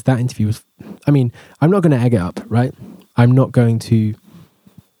of, because that interview was, I'm not going to egg it up, right? I'm not going to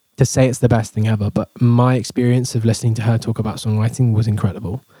say it's the best thing ever, but my experience of listening to her talk about songwriting was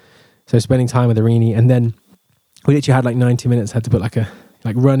incredible. So spending time with Irini, and then we literally had like 90 minutes, had to put like a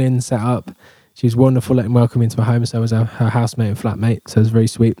run-in set up. She was wonderful, letting welcome into my home. So was her housemate and flatmate. So it was very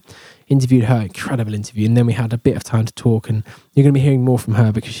sweet. Interviewed her, incredible interview. And then we had a bit of time to talk, and you're going to be hearing more from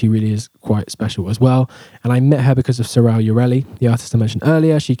her because she really is quite special as well. And I met her because of Sorel Urelli, the artist I mentioned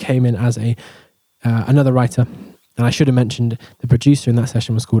earlier. She came in as another writer. And I should have mentioned the producer in that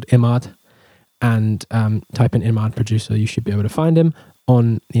session was called Imad. And type in Imad producer, you should be able to find him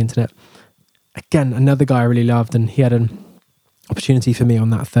on the internet. Again, another guy I really loved, and he had an opportunity for me on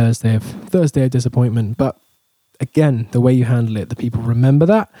that Thursday of disappointment. But again, the way you handle it, the people remember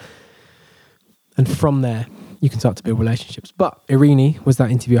that. And from there, you can start to build relationships. But Irini was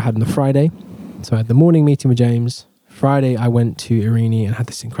that interview I had on the Friday. So I had the morning meeting with James. Friday, I went to Irini and had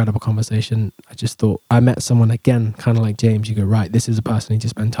this incredible conversation. I just thought, I met someone, again, kind of like James. You go, right, this is a person I need to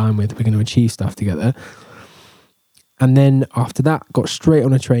spend time with. We're going to achieve stuff together. And then after that, got straight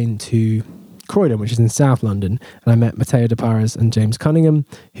on a train to Croydon, which is in South London. And I met Matteo De Paris and James Cunningham,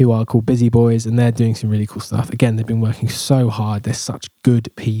 who are called Busy Boys. And they're doing some really cool stuff. Again, they've been working so hard. They're such good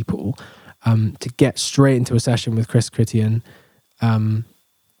people. To get straight into a session with Chris Christian,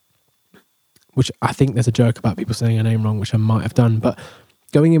 which I think there's a joke about people saying her name wrong, which I might have done, but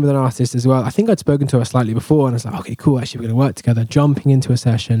going in with an artist as well. I think I'd spoken to her slightly before, and I was like, okay, cool, actually we're going to work together, jumping into a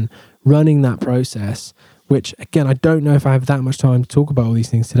session, running that process, which again, I don't know if I have that much time to talk about all these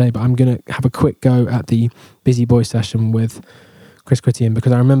things today, but I'm going to have a quick go at the Busy Boy session with Chris Christian,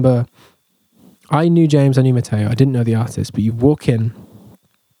 because I remember I knew James, I knew Matteo, I didn't know the artist, but you walk in.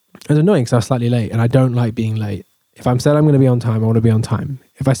 It was annoying because I was slightly late, and I don't like being late. If I'm said I'm going to be on time, I want to be on time.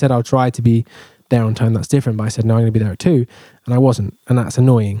 If I said I'll try to be there on time, that's different. But I said, no, I'm going to be there at 2, and I wasn't. And that's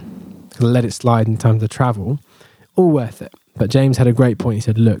annoying because I let it slide in terms of travel. All worth it. But James had a great point. He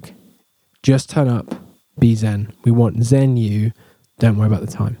said, look, just turn up, be zen. We want zen you. Don't worry about the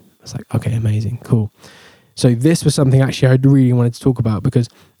time. I was like, okay, amazing, cool. So this was something actually I really wanted to talk about, because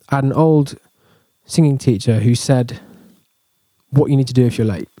I had an old singing teacher who said what you need to do if you're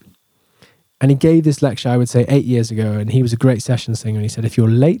late. And he gave this lecture, I would say 8 years ago, and he was a great session singer. And he said, if you're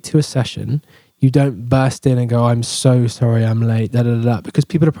late to a session, you don't burst in and go, I'm so sorry I'm late, because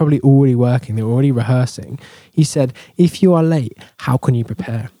people are probably already working, they're already rehearsing. He said, if you are late, how can you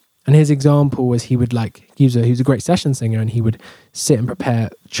prepare? And his example was he was a great session singer, and he would sit and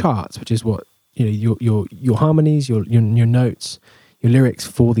prepare charts, which is what, your harmonies, your notes, your lyrics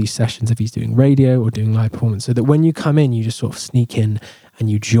for these sessions if he's doing radio or doing live performance, so that when you come in, you just sort of sneak in and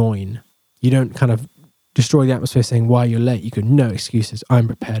you join. You don't kind of destroy the atmosphere saying why you're late. You go, no excuses. I'm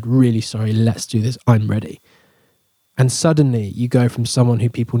prepared. Really sorry. Let's do this. I'm ready. And suddenly you go from someone who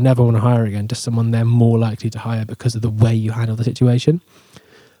people never want to hire again to someone they're more likely to hire because of the way you handle the situation.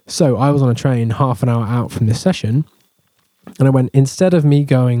 So I was on a train half an hour out from this session, and I went, instead of me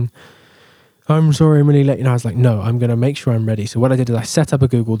going, I'm sorry, I'm really late, I was like, no, I'm going to make sure I'm ready. So what I did is I set up a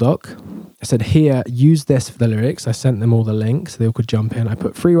Google Doc. I said, here, use this for the lyrics. I sent them all the links so they all could jump in. I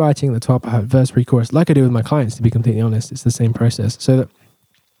put free writing at the top. I had verse, pre-chorus, like I do with my clients, to be completely honest. It's the same process. So that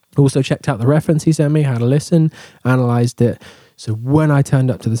also checked out the reference he sent me, had a listen, analysed it. So when I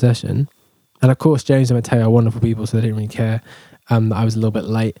turned up to the session, and of course, James and Matteo are wonderful people, so they didn't really care that I was a little bit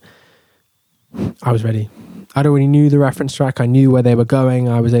late. I was ready. I already knew the reference track. I knew where they were going.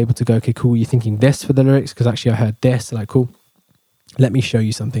 I was able to go, okay, cool, you're thinking this for the lyrics? Because actually I heard this. Like, cool, let me show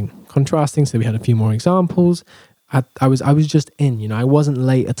you something contrasting. So we had a few more examples. I was just in, I wasn't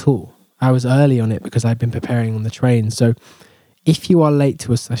late at all. I was early on it because I'd been preparing on the train. So if you are late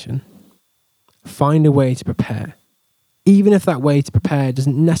to a session, find a way to prepare. Even if that way to prepare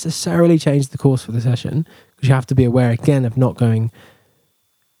doesn't necessarily change the course for the session, because you have to be aware, again, of not going,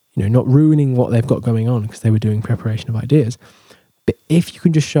 not ruining what they've got going on because they were doing preparation of ideas. But if you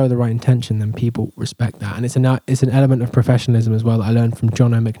can just show the right intention, then people respect that. And it's an element of professionalism as well that I learned from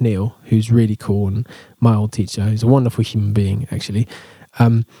John O. McNeil, who's really cool, and my old teacher, who's a wonderful human being, actually.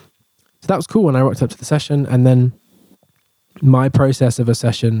 So that was cool when I rocked up to the session. And then my process of a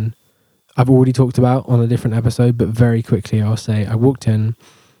session, I've already talked about on a different episode, but very quickly I'll say I walked in,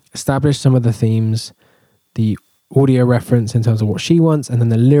 established some of the themes, the audio reference in terms of what she wants, and then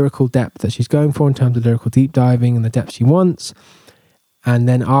the lyrical depth that she's going for in terms of lyrical deep diving and the depth she wants. And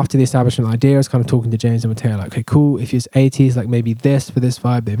then after the establishment of the idea, I was kind of talking to James and Matteo, like, okay, cool, if it's 80s, like maybe this for this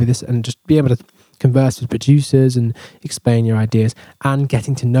vibe, maybe this, and just be able to converse with producers and explain your ideas, and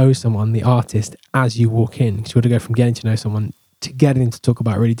getting to know someone, the artist, as you walk in. Because you want to go from getting to know someone to getting to talk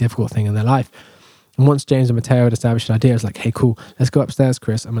about a really difficult thing in their life. And once James and Matteo had established an idea, I was like, hey, cool, let's go upstairs,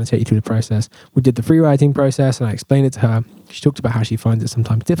 Chris. I'm going to take you through the process. We did the free writing process, and I explained it to her. She talked about how she finds it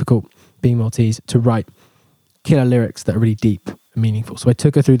sometimes difficult, being Maltese, to write killer lyrics that are really deep and meaningful. So I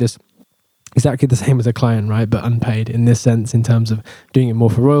took her through this exactly the same as a client, right? But unpaid in this sense, in terms of doing it more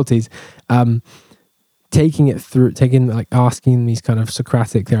for royalties. Asking these kind of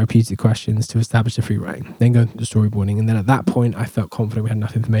Socratic therapeutic questions to establish the free writing, then going through the storyboarding. And then at that point, I felt confident we had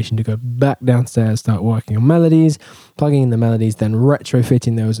enough information to go back downstairs, start working on melodies, plugging in the melodies, then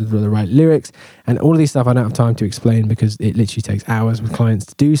retrofitting those with the right lyrics. And all of these stuff I don't have time to explain because it literally takes hours with clients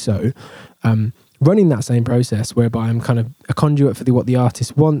to do so. Running that same process whereby I'm kind of a conduit for what the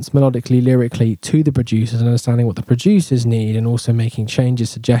artist wants melodically, lyrically to the producers, and understanding what the producers need, and also making changes,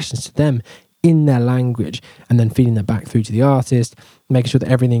 suggestions to them in their language, and then feeding that back through to the artist, making sure that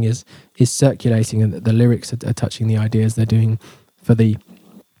everything is circulating and that the lyrics are touching the ideas they're doing for the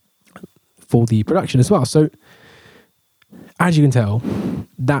production as well. So as you can tell,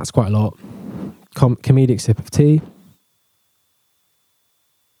 that's quite a lot. Comedic sip of tea.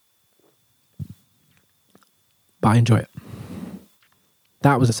 But I enjoy it.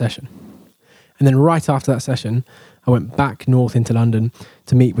 That was a session. And then right after that session, I went back north into London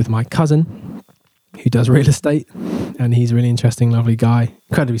to meet with my cousin who does real estate. And he's a really interesting, lovely guy,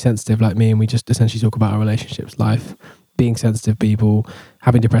 incredibly sensitive like me. And we just essentially talk about our relationships, life, being sensitive people,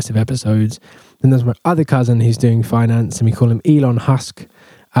 having depressive episodes. Then there's my other cousin who's doing finance, and we call him Elon Husk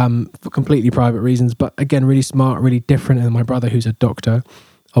for completely private reasons. But again, really smart, really different. And my brother who's a doctor,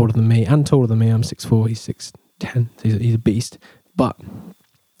 older than me and taller than me. I'm 6'4", he's 6'10", so he's a beast. But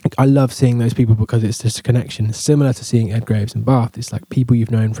I love seeing those people because it's just a connection similar to seeing Ed Graves and Bath. It's like people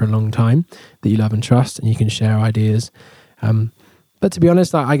you've known for a long time that you love and trust, and you can share ideas. But to be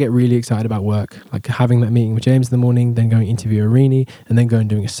honest, I get really excited about work, like having that meeting with James in the morning, then going to interview Irini, and then going and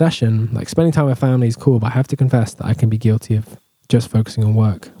doing a session. Like spending time with family is cool, but I have to confess that I can be guilty of just focusing on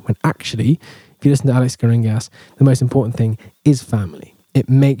work, when actually, if you listen to Alex Garingas, the most important thing is family. It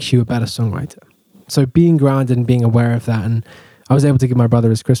makes you a better songwriter. So being grounded and being aware of that, and I was able to give my brother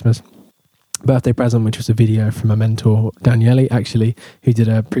his Christmas birthday present, which was a video from a mentor, Daniele, actually, who did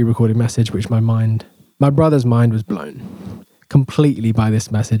a pre-recorded message, which my brother's mind was blown completely by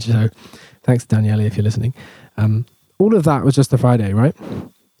this message. So thanks, Daniele, if you're listening. All of that was just a Friday, right?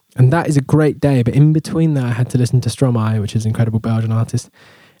 And that is a great day. But in between that, I had to listen to Stromae, which is an incredible Belgian artist,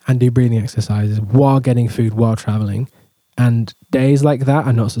 and do breathing exercises while getting food, while traveling. And days like that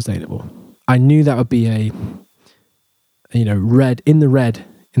are not sustainable. I knew that would be a red in the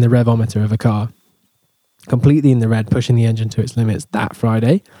revometer of a car, completely in the red, pushing the engine to its limits that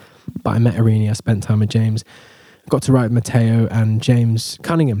Friday. But I met Irini, I spent time with James, got to write with Matteo and James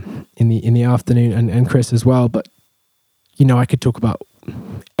Cunningham in the afternoon, and Chris as well. But I could talk about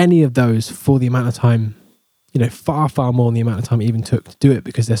any of those for the amount of time, far more than the amount of time it even took to do it,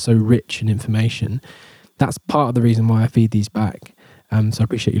 because they're so rich in information. That's part of the reason why I feed these back. So I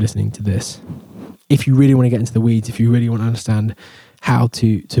appreciate you listening to this. If you really want to get into the weeds, if you really want to understand how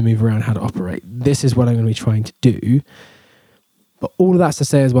to move around, how to operate, this is what I'm going to be trying to do. But all of that's to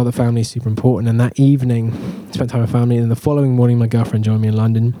say as well, the family is super important. And that evening, I spent time with family. And the following morning, my girlfriend joined me in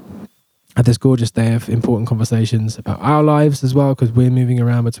London. Had this gorgeous day of important conversations about our lives as well, because we're moving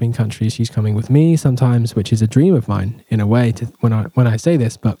around between countries. She's coming with me sometimes, which is a dream of mine in a way, when I say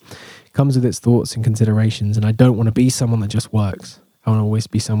this, but it comes with its thoughts and considerations. And I don't want to be someone that just works. I want to always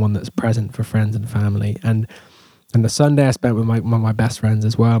be someone that's present for friends and family. And the Sunday I spent with my best friends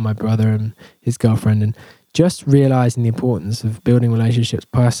as well, my brother and his girlfriend, and just realizing the importance of building relationships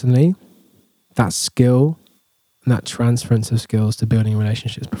personally, that skill and that transference of skills to building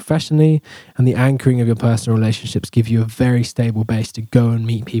relationships professionally, and the anchoring of your personal relationships give you a very stable base to go and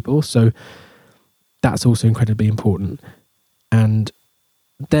meet people. So that's also incredibly important. And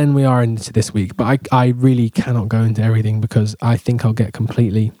then we are into this week, but I really cannot go into everything because I think I'll get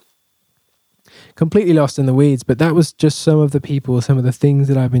completely lost in the weeds. But that was just some of the people, some of the things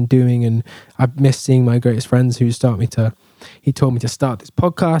that I've been doing, and I've missed seeing my greatest friends who he told me to start this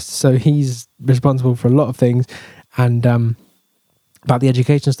podcast, so he's responsible for a lot of things, and about the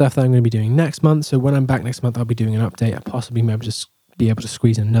education stuff that I'm going to be doing next month. So when I'm back next month, I'll be doing an update. I possibly maybe just be able to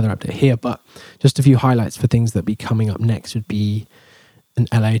squeeze in another update here, but just a few highlights for things that be coming up next would be an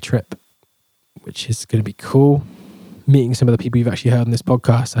LA trip, which is going to be cool. Meeting some of the people you've actually heard on this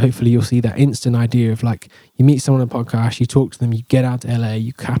podcast. So hopefully you'll see that instant idea of like, you meet someone on a podcast, you talk to them, you get out to LA,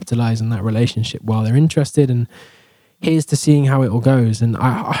 you capitalize on that relationship while they're interested, and here's to seeing how it all goes. And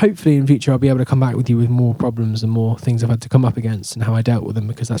I hopefully in future I'll be able to come back with you with more problems and more things I've had to come up against and how I dealt with them,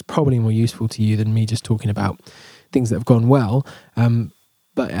 because that's probably more useful to you than me just talking about things that have gone well.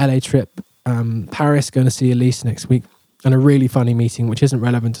 But LA trip, Paris, going to see Elise next week, and a really funny meeting which isn't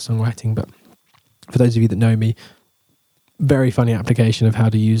relevant to songwriting, but for those of you that know me, very funny application of how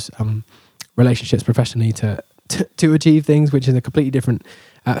to use relationships professionally to achieve things, which is a completely different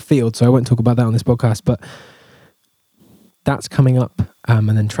field. So I won't talk about that on this podcast, but that's coming up. And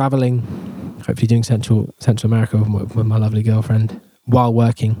then traveling, hopefully doing Central America with my lovely girlfriend while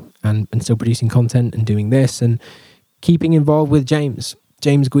working and still producing content and doing this and keeping involved with James.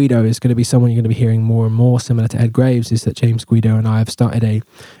 James Guido is going to be someone you're going to be hearing more and more, similar to Ed Graves, is that James Guido and I have started a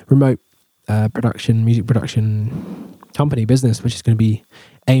remote music production company business, which is going to be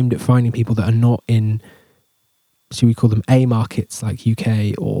aimed at finding people that are not in, should we call them A markets like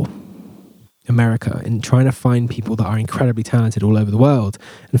UK or America, and trying to find people that are incredibly talented all over the world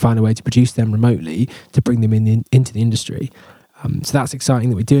and find a way to produce them remotely to bring them into the industry. So that's exciting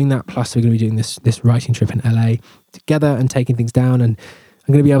that we're doing that. Plus we're going to be doing this writing trip in LA together and taking things down, and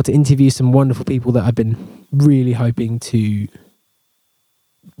I'm going to be able to interview some wonderful people that I've been really hoping to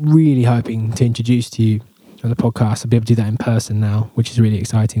introduce to you on the podcast. I'll be able to do that in person now, which is really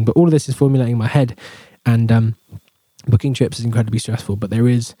exciting. But all of this is formulating in my head, and booking trips is incredibly stressful, but there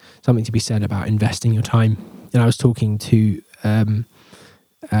is something to be said about investing your time. And I was talking to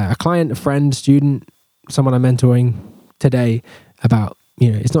a client, a friend, student, someone I'm mentoring today about,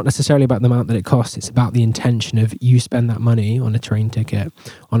 it's not necessarily about the amount that it costs. It's about the intention of you spend that money on a train ticket,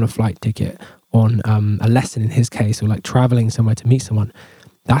 on a flight ticket, on a lesson in his case, or like traveling somewhere to meet someone.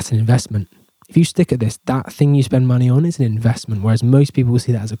 That's an investment. If you stick at this, that thing you spend money on is an investment, whereas most people will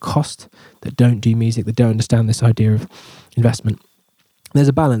see that as a cost that don't do music, that don't understand this idea of investment. There's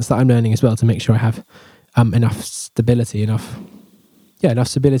a balance that I'm learning as well to make sure I have enough stability, enough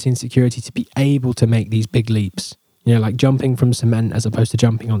stability and security to be able to make these big leaps. Like jumping from cement as opposed to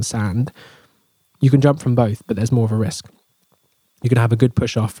jumping on sand. You can jump from both, but there's more of a risk. You can have a good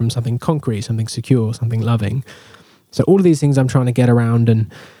push off from something concrete, something secure, something loving. So all of these things I'm trying to get around,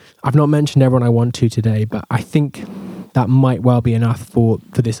 and I've not mentioned everyone I want to today, but I think that might well be enough for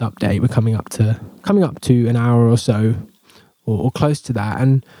this update. We're coming up to an hour or so, or close to that,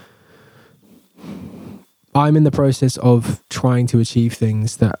 and I'm in the process of trying to achieve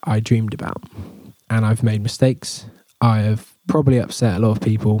things that I dreamed about, and I've made mistakes. I have probably upset a lot of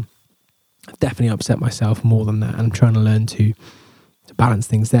people. I've definitely upset myself more than that, and I'm trying to learn to balance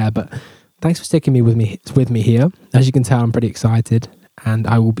things there. But thanks for sticking with me here. As you can tell, I'm pretty excited. And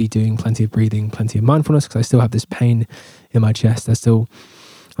I will be doing plenty of breathing, plenty of mindfulness, because I still have this pain in my chest. I'm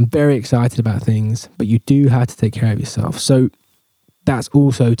very excited about things, but you do have to take care of yourself. So that's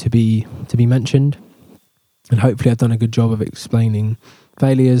also to be mentioned. And hopefully I've done a good job of explaining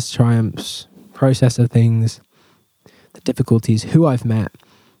failures, triumphs, process of things, the difficulties, who I've met,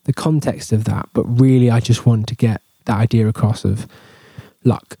 the context of that. But really, I just want to get that idea across of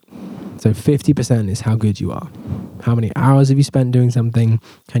luck. So 50% is how good you are. How many hours have you spent doing something?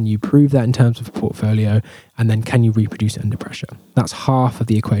 Can you prove that in terms of a portfolio? And then can you reproduce it under pressure? That's half of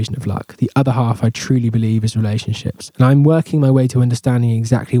the equation of luck. The other half, I truly believe, is relationships. And I'm working my way to understanding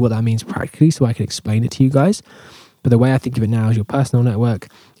exactly what that means practically so I can explain it to you guys. But the way I think of it now is your personal network,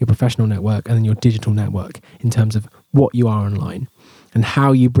 your professional network, and then your digital network in terms of what you are online and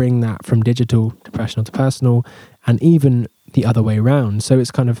how you bring that from digital to personal, and even the other way around. So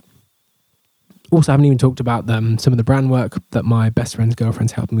it's kind of, also, I haven't even talked about some of the brand work that my best friend's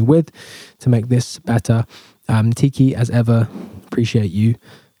girlfriend's helping me with to make this better. Tiki, as ever, appreciate you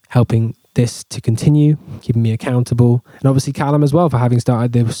helping this to continue, keeping me accountable, and obviously Callum as well for having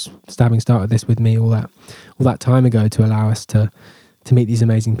started this with me all that time ago to allow us to meet these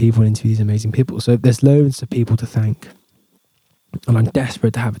amazing people and interview these amazing people. So there's loads of people to thank, and I'm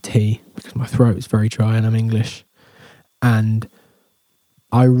desperate to have a tea because my throat is very dry and I'm English, and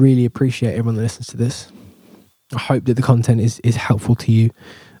I really appreciate everyone that listens to this. I hope that the content is helpful to you.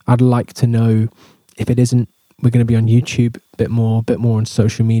 I'd like to know, if it isn't, we're going to be on YouTube a bit more on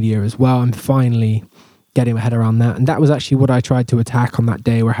social media as well. I'm finally getting my head around that. And that was actually what I tried to attack on that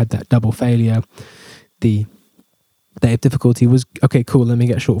day where I had that double failure. The day of difficulty was, okay, cool, let me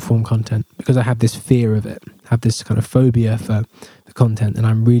get short form content, because I have this fear of it, have this kind of phobia for the content. And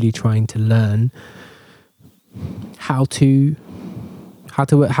I'm really trying to learn how to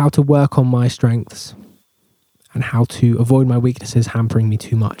work on my strengths and how to avoid my weaknesses hampering me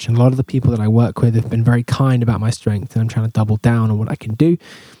too much. And a lot of the people that I work with have been very kind about my strength, and I'm trying to double down on what I can do.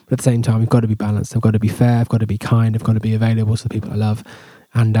 But at the same time, we've got to be balanced. I've got to be fair. I've got to be kind. I've got to be available to the people I love.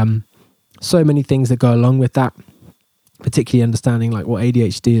 And so many things that go along with that, particularly understanding like what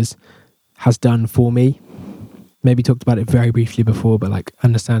ADHD has done for me. Maybe talked about it very briefly before, but like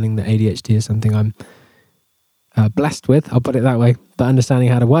understanding that ADHD is something I'm blessed with, I'll put it that way, but understanding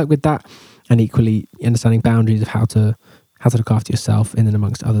how to work with that, and equally understanding boundaries of how to look after yourself in and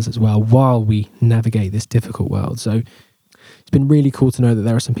amongst others as well while we navigate this difficult world. So it's been really cool to know that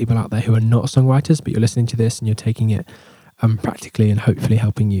there are some people out there who are not songwriters, but you're listening to this and you're taking it practically and hopefully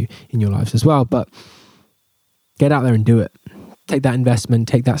helping you in your lives as well. But get out there and do it. Take that investment,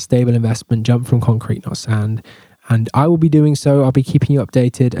 take that stable investment, jump from concrete, not sand. And I will be doing so. I'll be keeping you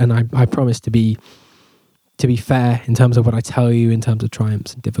updated, and I promise to be fair in terms of what I tell you, in terms of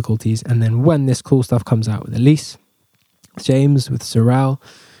triumphs and difficulties. And then when this cool stuff comes out with Elise, James, with Sorrel,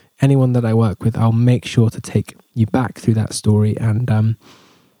 anyone that I work with, I'll make sure to take you back through that story. And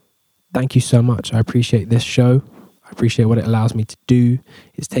thank you so much. I appreciate this show. I appreciate what it allows me to do.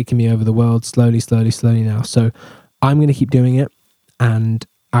 It's taken me over the world slowly now. So I'm going to keep doing it, and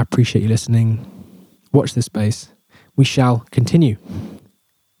I appreciate you listening. Watch this space. We shall continue.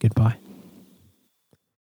 Goodbye.